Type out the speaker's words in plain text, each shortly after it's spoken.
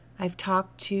I've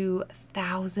talked to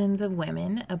thousands of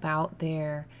women about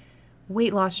their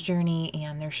weight loss journey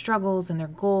and their struggles and their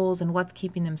goals and what's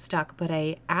keeping them stuck. But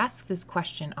I ask this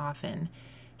question often: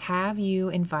 have you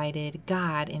invited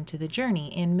God into the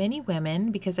journey? And many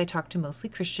women, because I talk to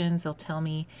mostly Christians, they'll tell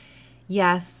me,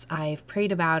 yes, I've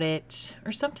prayed about it.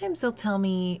 Or sometimes they'll tell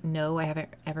me, no, I haven't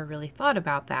ever really thought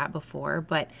about that before.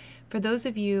 But for those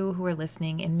of you who are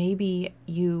listening and maybe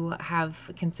you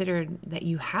have considered that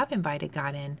you have invited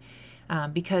God in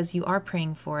because you are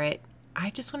praying for it, I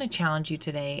just want to challenge you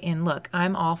today. And look,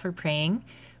 I'm all for praying,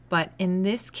 but in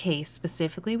this case,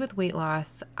 specifically with weight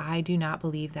loss, I do not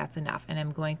believe that's enough. And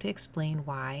I'm going to explain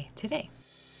why today.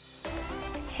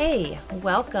 Hey,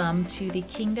 welcome to the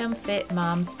Kingdom Fit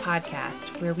Moms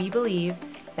podcast, where we believe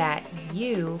that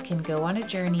you can go on a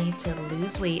journey to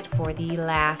lose weight for the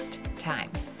last time.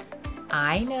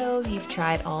 I know you've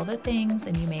tried all the things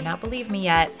and you may not believe me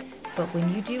yet, but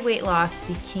when you do weight loss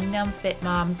the Kingdom Fit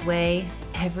Moms way,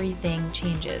 everything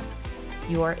changes.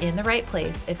 You're in the right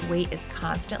place if weight is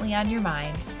constantly on your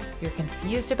mind, you're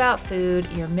confused about food,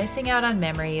 you're missing out on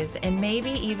memories, and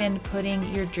maybe even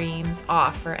putting your dreams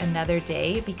off for another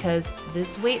day because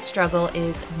this weight struggle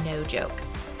is no joke.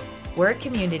 We're a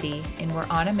community and we're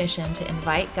on a mission to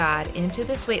invite God into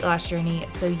this weight loss journey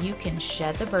so you can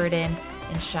shed the burden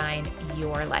and shine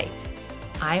your light.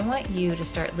 I want you to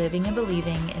start living and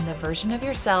believing in the version of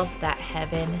yourself that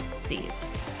heaven sees.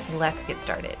 Let's get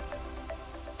started.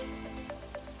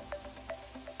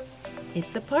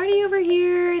 It's a party over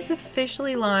here. It's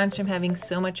officially launched. I'm having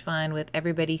so much fun with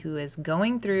everybody who is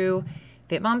going through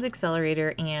Fit Moms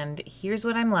Accelerator, and here's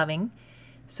what I'm loving.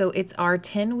 So it's our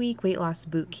 10-week weight loss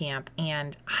boot camp,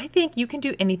 and I think you can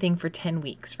do anything for 10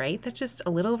 weeks, right? That's just a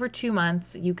little over 2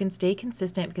 months. You can stay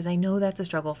consistent because I know that's a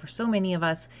struggle for so many of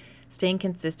us, staying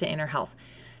consistent in our health.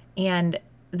 And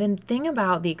the thing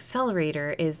about the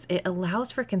accelerator is it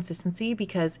allows for consistency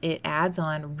because it adds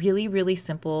on really, really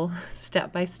simple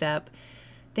step-by-step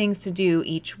things to do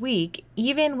each week,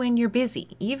 even when you're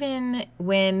busy, even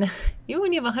when you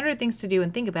have 100 things to do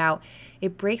and think about,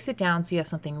 it breaks it down so you have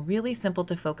something really simple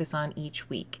to focus on each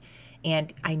week.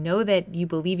 And I know that you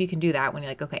believe you can do that when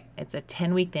you're like, okay, it's a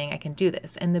 10-week thing, I can do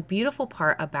this. And the beautiful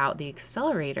part about the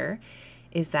accelerator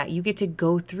is that you get to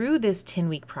go through this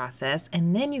 10-week process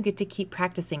and then you get to keep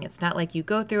practicing. It's not like you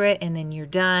go through it and then you're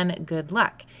done, good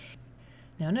luck.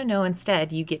 No.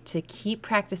 Instead, you get to keep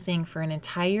practicing for an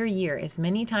entire year, as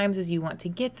many times as you want to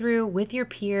get through with your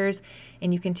peers,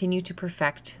 and you continue to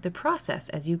perfect the process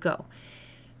as you go.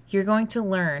 You're going to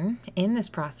learn in this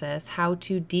process how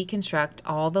to deconstruct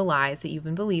all the lies that you've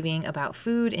been believing about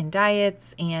food and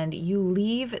diets, and you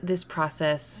leave this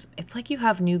process, it's like you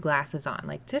have new glasses on,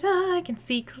 like, ta-da, I can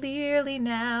see clearly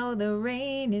now, the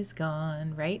rain is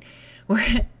gone, right?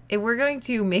 We're going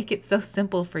to make it so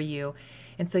simple for you.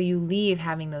 And so you leave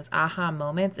having those aha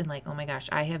moments and like, oh my gosh,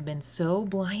 I have been so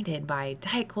blinded by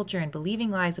diet culture and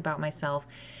believing lies about myself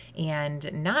and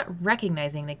not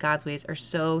recognizing that God's ways are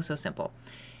so simple.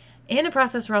 In the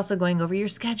process, we're also going over your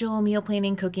schedule, meal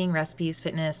planning, cooking, recipes,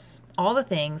 fitness, all the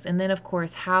things. And then, of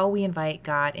course, how we invite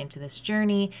God into this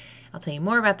journey. I'll tell you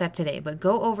more about that today, but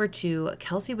go over to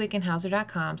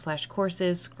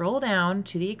kelseywickenhauser.com/courses, scroll down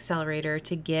to the accelerator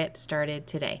to get started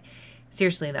today.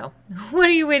 Seriously though, what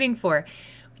are you waiting for?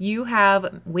 You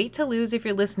have weight to lose if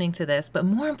you're listening to this, but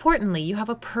more importantly, you have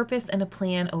a purpose and a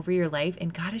plan over your life,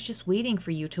 and God is just waiting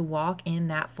for you to walk in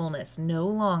that fullness. No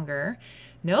longer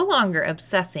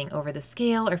obsessing over the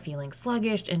scale or feeling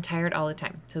sluggish and tired all the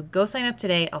time. So go sign up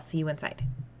today. I'll see you inside.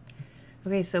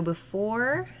 Okay, so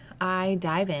before I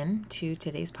dive in to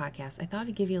today's podcast, I thought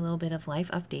I'd give you a little bit of life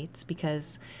updates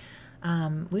because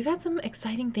we've had some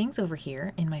exciting things over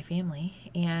here in my family,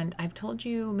 and I've told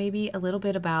you maybe a little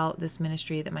bit about this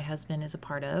ministry that my husband is a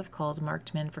part of called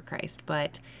Marked Men for Christ,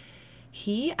 but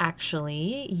he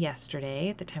actually, yesterday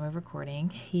at the time of recording,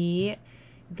 he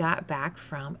got back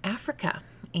from Africa,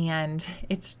 and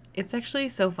it's actually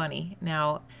so funny.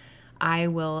 Now,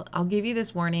 I'll give you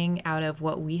this warning out of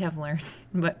what we have learned,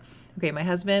 but okay, my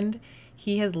husband,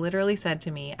 he has literally said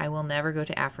to me, I will never go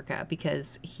to Africa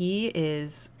because he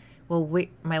is... Well,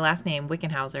 my last name,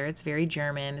 Wickenhauser, it's very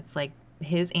German. It's like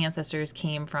his ancestors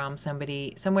came from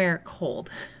somewhere cold,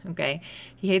 okay?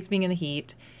 He hates being in the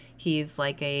heat. He's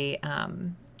like he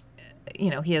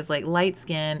has like light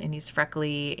skin and he's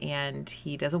freckly and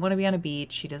he doesn't want to be on a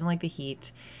beach. He doesn't like the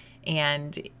heat.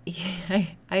 And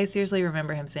I seriously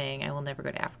remember him saying, I will never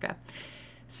go to Africa.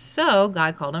 So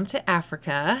God called him to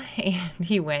Africa and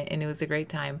he went and it was a great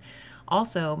time.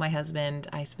 Also, my husband,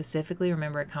 I specifically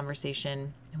remember a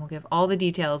conversation, and we'll give all the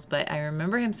details, but I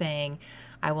remember him saying,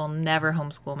 I will never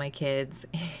homeschool my kids.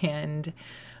 And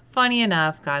funny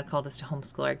enough, God called us to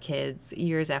homeschool our kids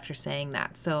years after saying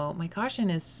that. So my caution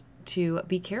is to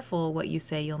be careful what you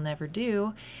say you'll never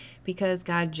do, because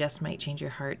God just might change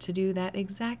your heart to do that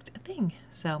exact thing.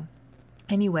 So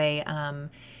anyway,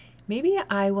 maybe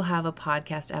I will have a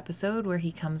podcast episode where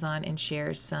he comes on and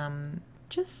shares some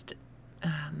just,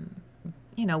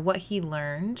 what he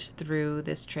learned through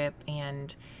this trip.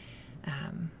 And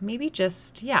maybe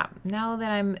just, now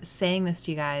that I'm saying this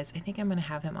to you guys, I think I'm going to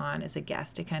have him on as a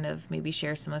guest to kind of maybe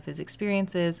share some of his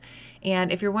experiences.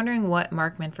 And if you're wondering what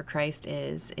Mark Men for Christ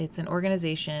is, it's an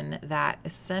organization that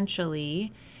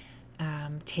essentially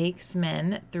takes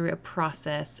men through a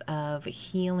process of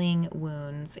healing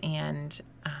wounds. And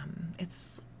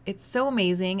it's so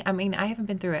amazing. I mean, I haven't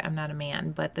been through it. I'm not a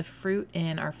man, but the fruit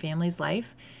in our family's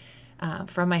life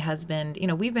from my husband,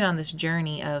 we've been on this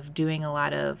journey of doing a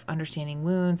lot of understanding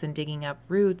wounds and digging up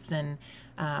roots and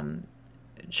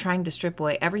trying to strip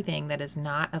away everything that is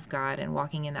not of God and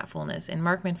walking in that fullness. And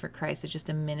Mark Men for Christ is just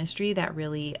a ministry that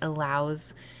really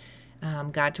allows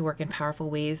God to work in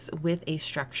powerful ways with a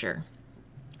structure.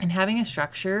 And having a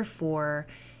structure for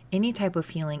any type of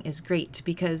healing is great,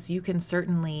 because you can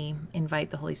certainly invite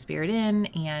the Holy Spirit in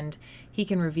and he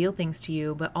can reveal things to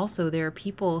you, but also there are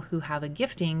people who have a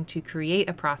gifting to create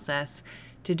a process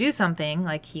to do something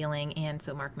like healing. And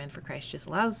so Mark Men for Christ just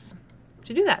allows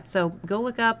to do that. So go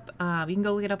look up, you can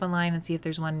go look it up online and see if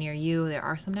there's one near you. There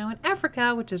are some now in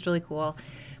Africa, which is really cool,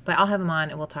 but I'll have him on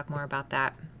and we'll talk more about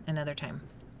that another time.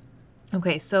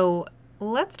 Okay, so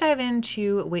let's dive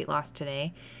into weight loss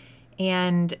today.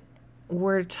 And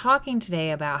we're talking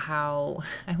today about how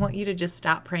I want you to just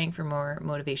stop praying for more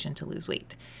motivation to lose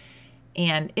weight.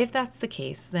 And if that's the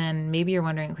case, then maybe you're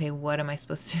wondering, okay, what am I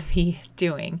supposed to be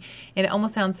doing? And it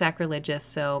almost sounds sacrilegious,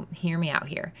 so hear me out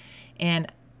here. And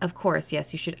of course,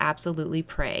 yes, you should absolutely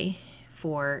pray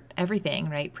for everything,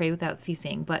 right? Pray without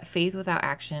ceasing, but faith without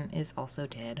action is also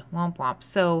dead. Womp womp.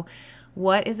 So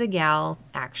what is a gal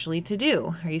actually to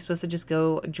do? Are you supposed to just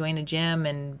go join a gym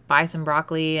and buy some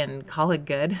broccoli and call it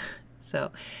good?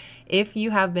 So if you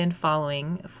have been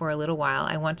following for a little while,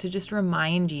 I want to just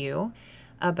remind you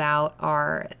about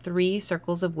our 3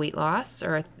 circles of weight loss,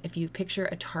 or if you picture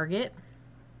a target,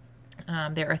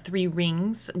 there are 3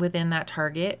 rings within that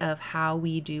target of how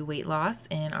we do weight loss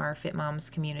in our Fit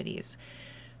Moms communities.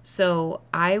 So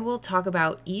I will talk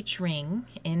about each ring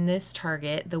in this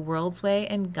target, the world's way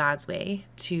and God's way,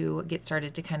 to get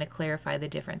started to kind of clarify the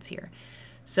difference here.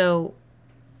 So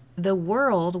the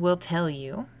world will tell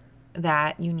you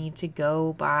that you need to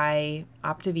go buy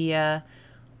Optavia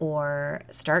or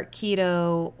start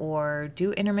keto or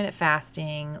do intermittent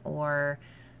fasting or,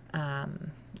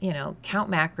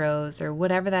 count macros or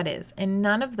whatever that is. And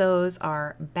none of those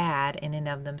are bad in and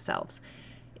of themselves.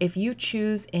 If you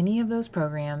choose any of those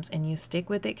programs and you stick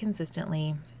with it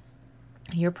consistently,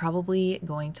 you're probably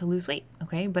going to lose weight,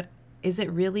 okay? But is it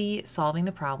really solving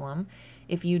the problem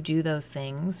if you do those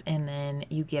things and then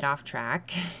you get off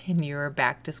track and you're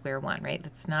back to square one, right?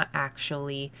 That's not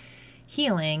actually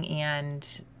healing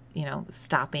and,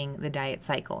 stopping the diet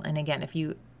cycle. And again, if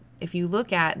you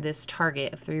look at this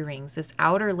target of 3 rings, this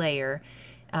outer layer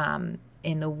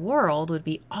in the world would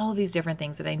be all of these different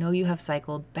things that I know you have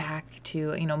cycled back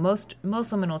to. Most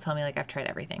women will tell me, like, I've tried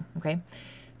everything, okay?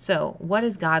 So what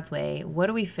is God's way? What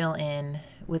do we fill in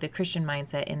with a Christian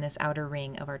mindset in this outer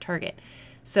ring of our target?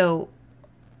 So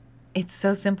it's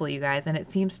so simple, you guys, and it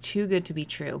seems too good to be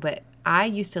true, but I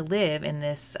used to live in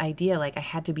this idea like I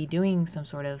had to be doing some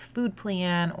sort of food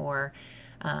plan or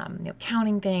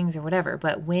counting things or whatever.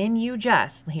 But when you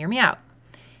just, hear me out,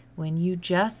 when you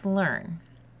just learn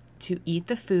to eat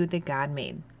the food that God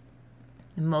made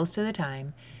most of the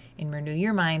time and renew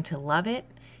your mind to love it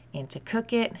and to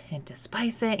cook it and to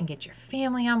spice it and get your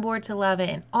family on board to love it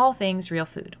and all things real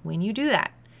food, when you do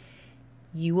that,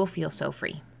 you will feel so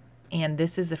free. And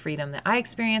this is the freedom that I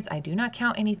experience. I do not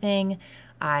count anything.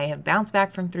 I have bounced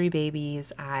back from 3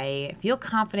 babies. I feel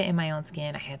confident in my own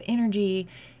skin. I have energy,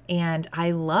 and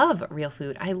I love real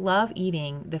food. I love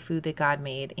eating the food that God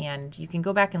made. And you can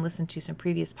go back and listen to some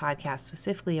previous podcasts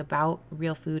specifically about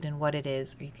real food and what it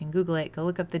is, or you can Google it, go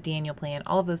look up the Daniel plan.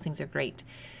 All of those things are great.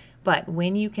 But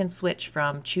when you can switch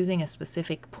from choosing a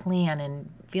specific plan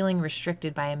and feeling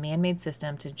restricted by a man-made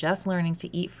system to just learning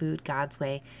to eat food God's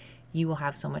way, you will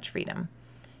have so much freedom.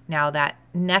 Now, that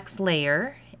next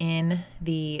layer in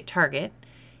the target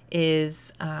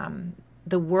is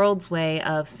the world's way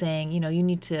of saying, you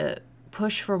need to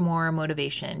push for more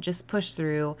motivation, just push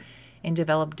through and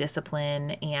develop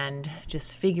discipline and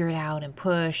just figure it out and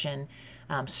push and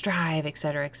strive, et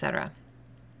cetera, et cetera.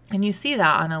 And you see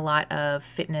that on a lot of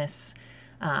fitness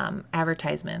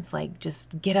advertisements like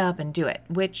just get up and do it,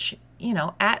 which,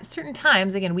 at certain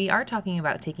times, again, we are talking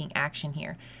about taking action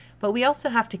here, but we also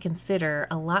have to consider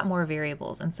a lot more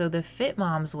variables. And so the Fit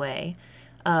Moms way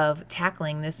of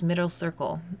tackling this middle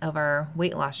circle of our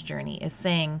weight loss journey is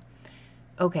saying,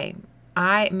 okay,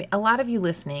 a lot of you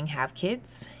listening have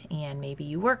kids, and maybe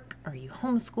you work or you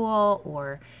homeschool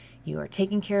or you are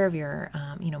taking care of your,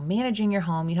 managing your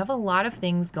home. You have a lot of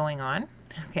things going on.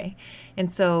 Okay. And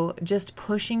so just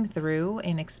pushing through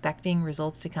and expecting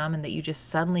results to come, and that you just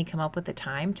suddenly come up with the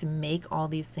time to make all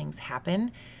these things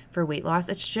happen for weight loss,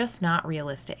 it's just not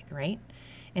realistic, right?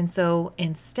 And so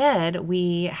instead,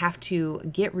 we have to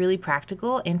get really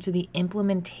practical into the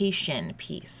implementation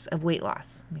piece of weight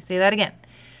loss. Let me say that again.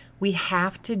 We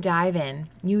have to dive in.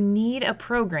 You need a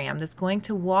program that's going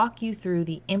to walk you through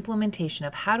the implementation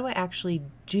of how do I actually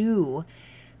do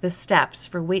the steps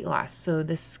for weight loss. So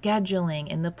the scheduling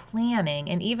and the planning,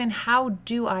 and even how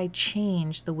do I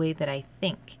change the way that I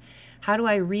think? How do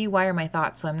I rewire my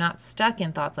thoughts so I'm not stuck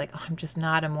in thoughts like, oh, I'm just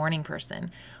not a morning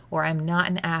person, or I'm not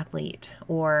an athlete,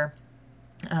 or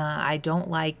I don't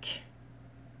like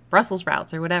Brussels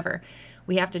sprouts or whatever.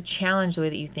 We have to challenge the way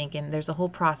that you think, and there's a whole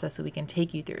process that we can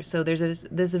take you through. So there's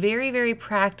this very, very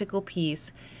practical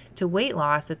piece to weight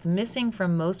loss that's missing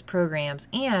from most programs,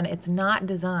 and it's not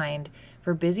designed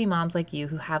for busy moms like you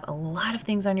who have a lot of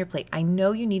things on your plate. I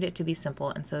know you need it to be simple,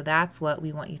 and so that's what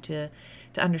we want you to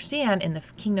understand in the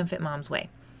Kingdom Fit Moms way.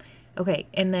 Okay,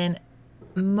 and then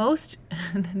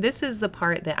this is the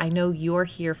part that I know you're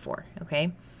here for,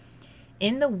 okay?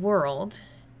 In the world,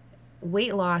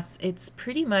 weight loss, it's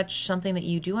pretty much something that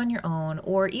you do on your own,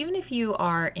 or even if you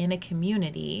are in a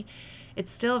community,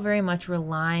 it's still very much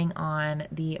relying on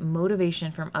the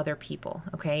motivation from other people,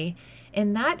 okay?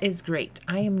 And that is great.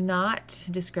 I am not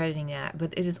discrediting that,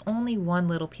 but it is only one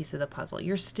little piece of the puzzle.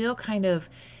 You're still kind of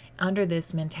under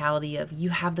this mentality of you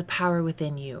have the power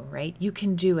within you, right? You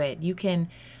can do it. You can,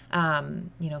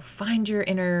 find your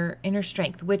inner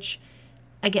strength, which,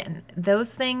 again,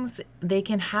 those things, they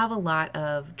can have a lot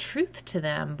of truth to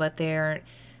them, but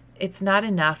it's not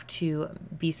enough to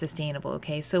be sustainable,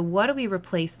 okay? So what do we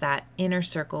replace that inner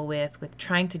circle with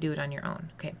trying to do it on your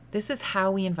own, okay? This is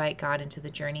how we invite God into the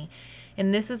journey.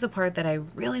 And this is a part that I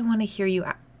really want to hear you,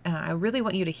 I really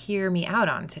want you to hear me out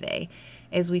on today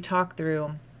as we talk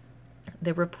through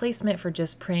the replacement for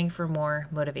just praying for more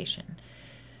motivation.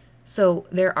 So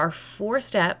there are 4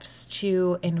 steps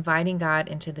to inviting God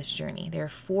into this journey. There are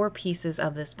 4 pieces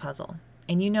of this puzzle.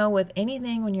 And with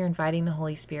anything, when you're inviting the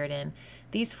Holy Spirit in,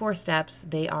 these 4 steps,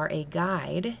 they are a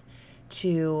guide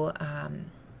to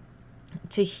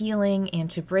healing and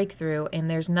to breakthrough. And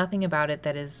there's nothing about it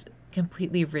that is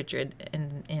completely rigid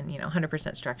and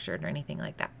 100% structured or anything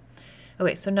like that.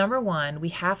 Okay, so number 1, we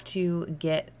have to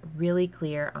get really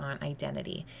clear on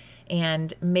identity.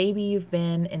 And maybe you've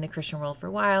been in the Christian world for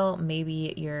a while,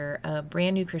 maybe you're a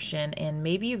brand new Christian, and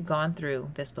maybe you've gone through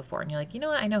this before, and you're like, you know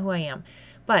what, I know who I am.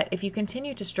 But if you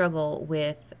continue to struggle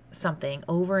with something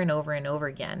over and over and over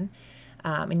again,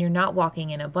 and you're not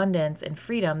walking in abundance and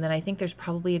freedom, then I think there's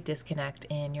probably a disconnect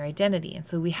in your identity. And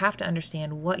so we have to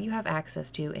understand what you have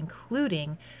access to,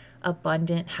 including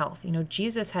abundant health.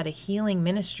 Jesus had a healing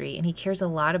ministry, and he cares a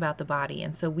lot about the body.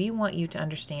 And so we want you to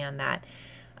understand that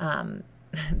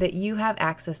that you have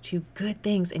access to good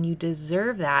things, and you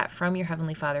deserve that from your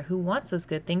Heavenly Father who wants those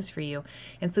good things for you.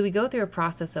 And so we go through a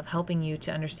process of helping you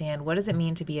to understand what does it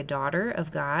mean to be a daughter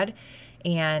of God,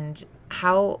 and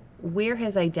where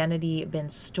has identity been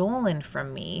stolen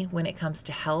from me when it comes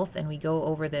to health. And we go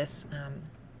over this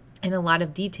in a lot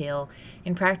of detail,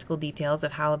 in practical details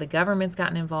of how the government's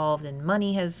gotten involved and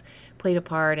money has played a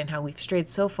part, and how we've strayed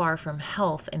so far from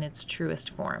health in its truest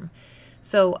form.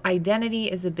 So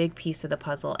identity is a big piece of the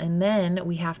puzzle. And then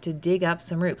we have to dig up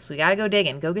some roots. We got to go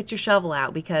digging. Go get your shovel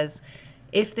out, because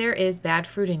if there is bad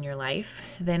fruit in your life,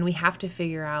 then we have to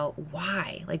figure out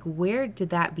why. Like, where did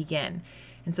that begin?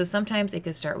 And so sometimes it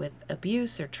could start with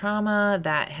abuse or trauma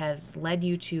that has led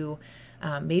you to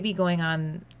maybe going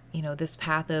on, this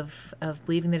path of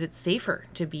believing that it's safer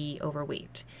to be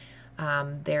overweight.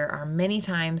 There are many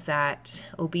times that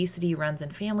obesity runs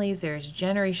in families. There's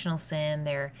generational sin.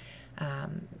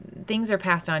 Things are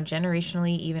passed on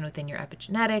generationally, even within your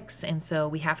epigenetics. And so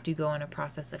we have to go on a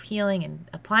process of healing and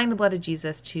applying the blood of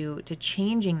Jesus to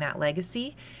changing that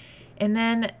legacy. And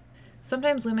then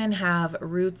sometimes women have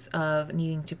roots of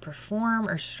needing to perform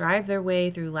or strive their way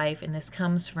through life. And this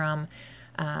comes from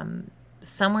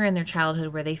somewhere in their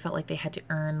childhood where they felt like they had to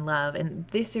earn love. And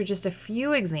these are just a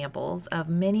few examples of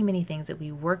many, many things that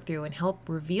we work through and help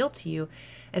reveal to you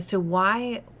as to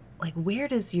why like, where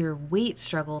does your weight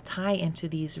struggle tie into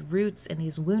these roots and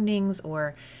these woundings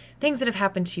or things that have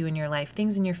happened to you in your life,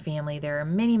 things in your family? There are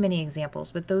many, many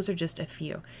examples, but those are just a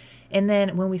few. And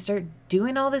then when we start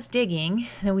doing all this digging,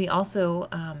 then we also,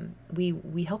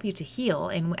 we help you to heal.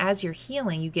 And as you're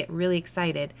healing, you get really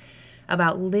excited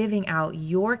about living out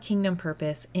your kingdom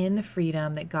purpose in the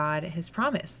freedom that God has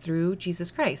promised through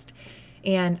Jesus Christ.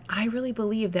 And I really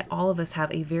believe that all of us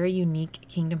have a very unique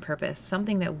kingdom purpose,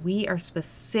 something that we are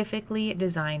specifically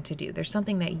designed to do. There's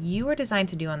something that you are designed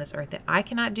to do on this earth that I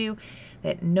cannot do,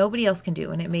 that nobody else can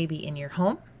do. And it may be in your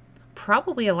home.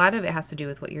 Probably a lot of it has to do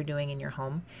with what you're doing in your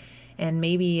home. And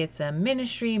maybe it's a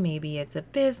ministry, maybe it's a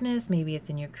business, maybe it's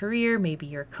in your career, maybe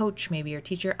you're a coach, maybe you're a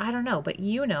teacher. I don't know, but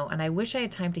you know, and I wish I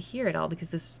had time to hear it all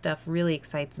because this stuff really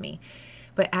excites me.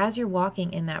 But as you're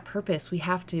walking in that purpose, we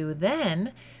have to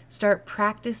then start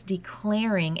practice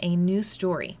declaring a new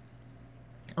story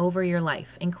over your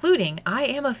life, including, I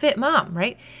am a fit mom,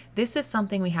 right? This is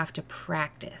something we have to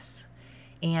practice.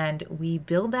 And we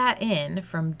build that in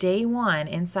from day one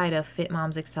inside of Fit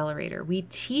Moms Accelerator. We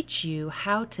teach you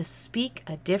how to speak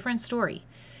a different story.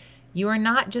 You are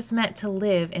not just meant to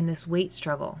live in this weight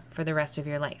struggle for the rest of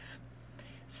your life.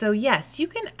 So yes, you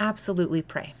can absolutely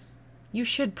pray. You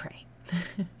should pray.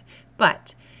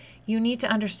 But you need to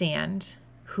understand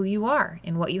who you are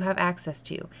and what you have access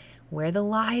to, where the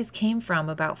lies came from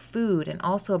about food, and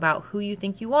also about who you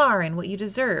think you are and what you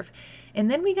deserve. And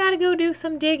then we got to go do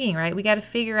some digging, right? We got to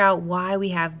figure out why we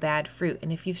have bad fruit.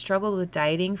 And if you've struggled with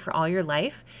dieting for all your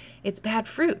life, it's bad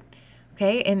fruit.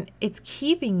 Okay. And it's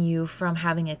keeping you from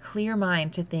having a clear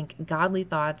mind to think godly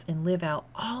thoughts and live out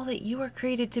all that you are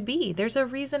created to be. There's a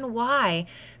reason why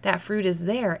that fruit is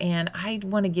there. And I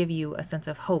want to give you a sense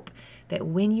of hope that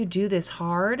when you do this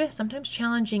hard, sometimes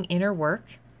challenging inner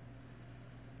work,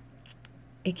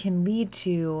 it can lead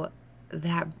to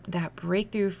that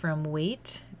breakthrough from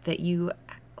weight that you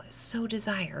so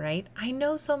desire, right? I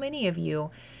know so many of you are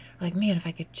like, man, if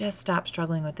I could just stop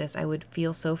struggling with this, I would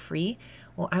feel so free.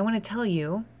 Well, I want to tell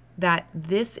you that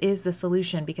this is the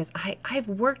solution because I've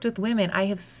worked with women. I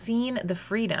have seen the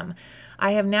freedom.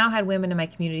 I have now had women in my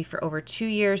community for over 2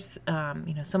 years,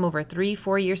 some over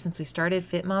 3-4 years since we started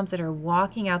Fit Moms that are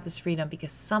walking out this freedom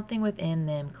because something within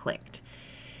them clicked.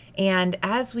 And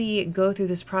as we go through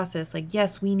this process, like,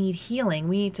 yes, we need healing.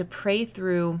 We need to pray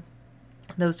through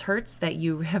those hurts that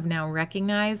you have now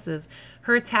recognized, those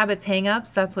hurts, habits,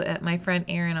 hang-ups. That's what my friend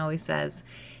Erin always says.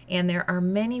 And there are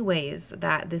many ways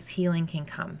that this healing can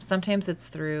come. Sometimes it's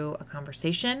through a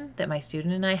conversation that my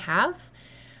student and I have.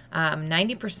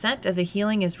 90% of the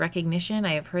healing is recognition.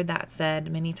 I have heard that said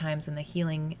many times in the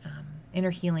healing,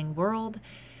 inner healing world.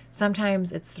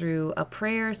 Sometimes it's through a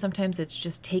prayer. Sometimes it's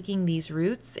just taking these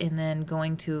roots and then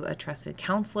going to a trusted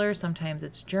counselor. Sometimes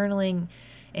it's journaling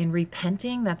and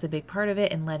repenting. That's a big part of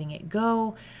it, and letting it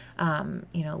go.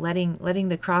 Letting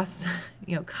the cross,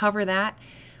 cover that.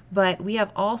 But we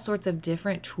have all sorts of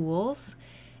different tools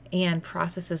and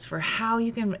processes for how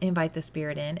you can invite the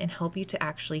Spirit in and help you to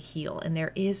actually heal. And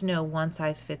there is no one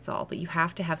size fits all, but you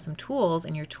have to have some tools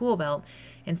in your tool belt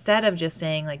instead of just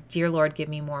saying like, dear Lord, give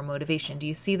me more motivation. Do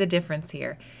you see the difference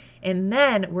here? And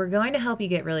then we're going to help you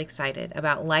get really excited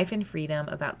about life and freedom,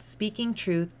 about speaking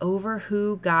truth over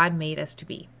who God made us to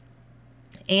be.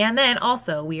 And then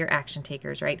also we are action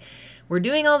takers, right? We're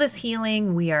doing all this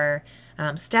healing. We are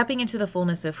stepping into the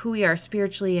fullness of who we are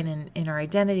spiritually and in our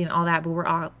identity and all that, but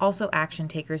we're also action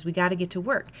takers. We got to get to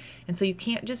work. And so you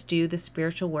can't just do the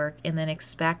spiritual work and then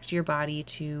expect your body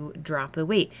to drop the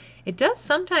weight. It does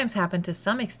sometimes happen to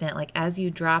some extent, like as you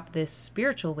drop this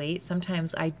spiritual weight,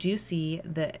 sometimes I do see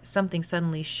that something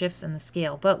suddenly shifts in the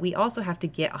scale, but we also have to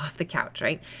get off the couch,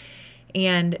 right?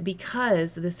 And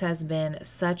because this has been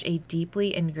such a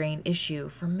deeply ingrained issue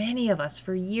for many of us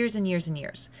for years and years and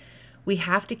years, we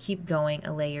have to keep going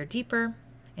a layer deeper,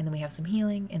 and then we have some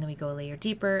healing, and then we go a layer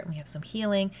deeper, and we have some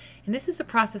healing. And this is a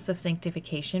process of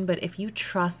sanctification, but if you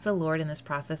trust the Lord in this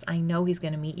process, I know He's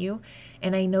going to meet you.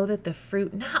 And I know that the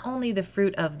fruit, not only the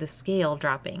fruit of the scale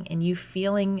dropping and you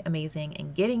feeling amazing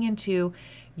and getting into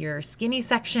your skinny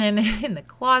section in the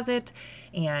closet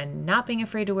and not being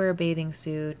afraid to wear a bathing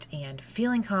suit and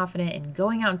feeling confident and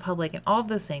going out in public and all of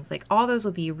those things, like all those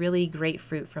will be really great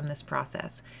fruit from this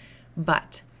process.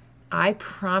 But I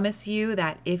promise you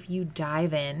that if you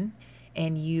dive in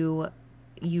and you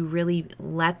really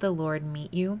let the Lord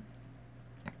meet you,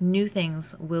 new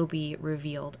things will be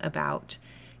revealed about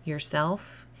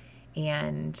yourself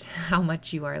and how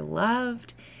much you are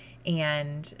loved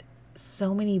and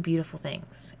so many beautiful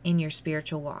things in your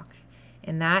spiritual walk.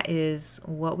 And that is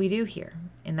what we do here.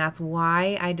 And that's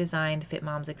why I designed Fit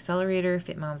Moms Accelerator,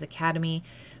 Fit Moms Academy,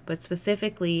 but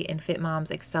specifically in Fit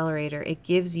Moms Accelerator, it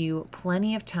gives you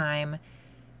plenty of time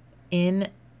in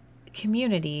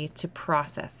community to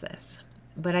process this.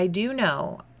 But I do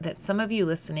know that some of you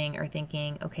listening are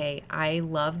thinking, okay, I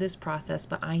love this process,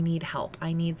 but I need help.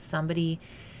 I need somebody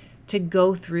to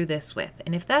go through this with.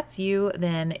 And if that's you,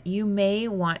 then you may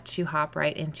want to hop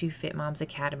right into Fit Moms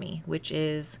Academy, which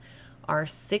is our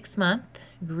 6-month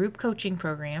group coaching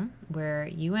program where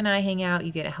you and I hang out.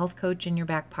 You get a health coach in your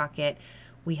back pocket.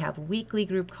 We have weekly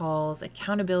group calls,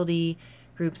 accountability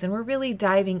groups, and we're really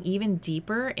diving even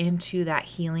deeper into that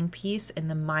healing piece and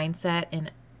the mindset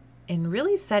and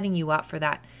really setting you up for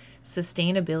that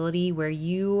sustainability where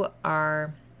you've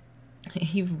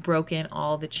broken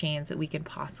all the chains that we can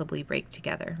possibly break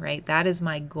together, right? That is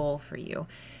my goal for you.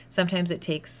 Sometimes it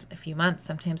takes a few months,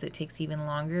 sometimes it takes even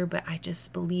longer, but I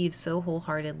just believe so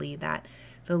wholeheartedly that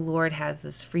the Lord has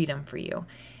this freedom for you.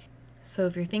 So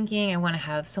if you're thinking, I want to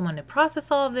have someone to process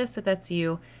all of this, if that's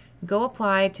you, go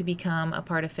apply to become a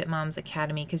part of Fit Moms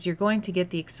Academy because you're going to get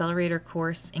the accelerator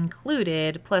course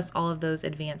included, plus all of those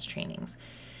advanced trainings.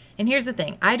 And here's the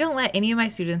thing, I don't let any of my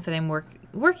students that I'm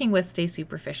working with stay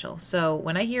superficial. So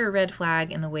when I hear a red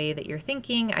flag in the way that you're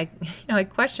thinking, I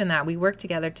question that. We work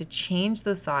together to change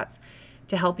those thoughts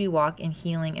to help you walk in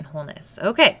healing and wholeness.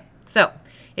 Okay, so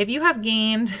if you have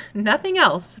gained nothing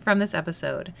else from this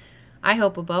episode, I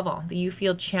hope above all that you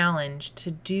feel challenged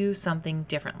to do something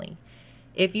differently.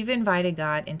 If you've invited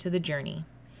God into the journey,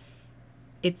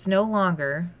 it's no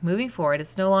longer, moving forward,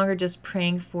 it's no longer just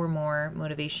praying for more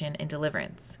motivation and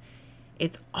deliverance.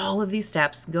 It's all of these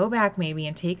steps. Go back maybe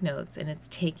and take notes, and it's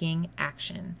taking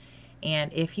action.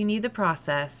 And if you need the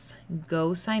process,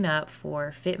 go sign up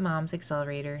for Fit Moms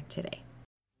Accelerator today.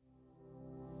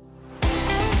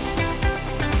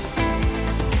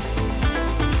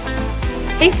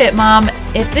 Hey Fit Mom,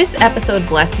 if this episode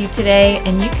blessed you today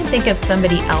and you can think of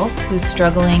somebody else who's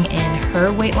struggling in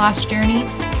her weight loss journey,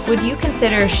 would you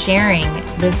consider sharing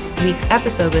this week's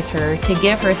episode with her to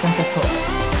give her a sense of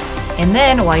hope? And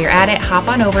then while you're at it, hop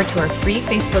on over to our free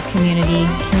Facebook community,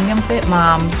 Kingdom Fit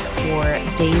Moms, for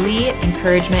daily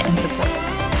encouragement and support.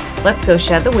 Let's go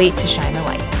shed the weight to shine the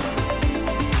light.